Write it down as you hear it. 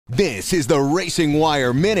This is the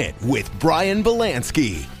RacingWire Minute with Brian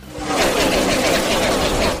Belansky.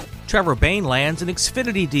 Trevor Bayne lands an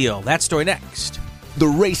Xfinity deal. That story next. The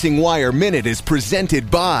RacingWire Minute is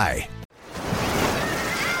presented by...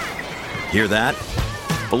 Hear that?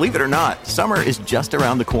 Believe it or not, summer is just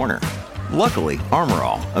around the corner. Luckily, Armor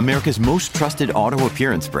All, America's most trusted auto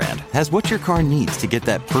appearance brand, has what your car needs to get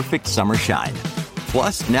that perfect summer shine.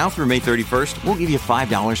 Plus, now through May 31st, we'll give you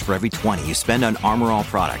 $5 for every $20 you spend on Armor All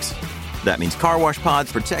products. That means car wash pods,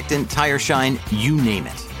 protectant, tire shine, you name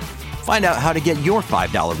it. Find out how to get your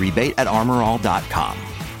 $5 rebate at armorall.com.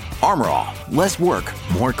 Armor All, less work,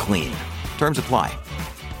 more clean. Terms apply.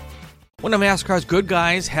 One of NASCAR's good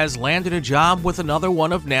guys has landed a job with another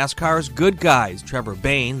one of NASCAR's good guys. Trevor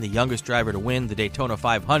Bayne, the youngest driver to win the Daytona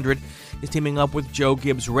 500, is teaming up with Joe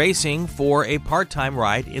Gibbs Racing for a part-time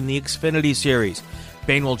ride in the Xfinity Series.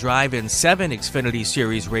 Bayne will drive in 7 Xfinity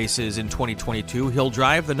Series races in 2022. He'll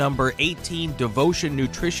drive the number 18 Devotion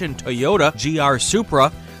Nutrition Toyota GR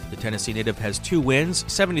Supra. The Tennessee native has 2 wins,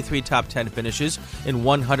 73 top 10 finishes in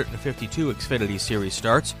 152 Xfinity Series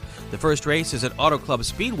starts. The first race is at Auto Club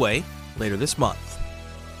Speedway later this month.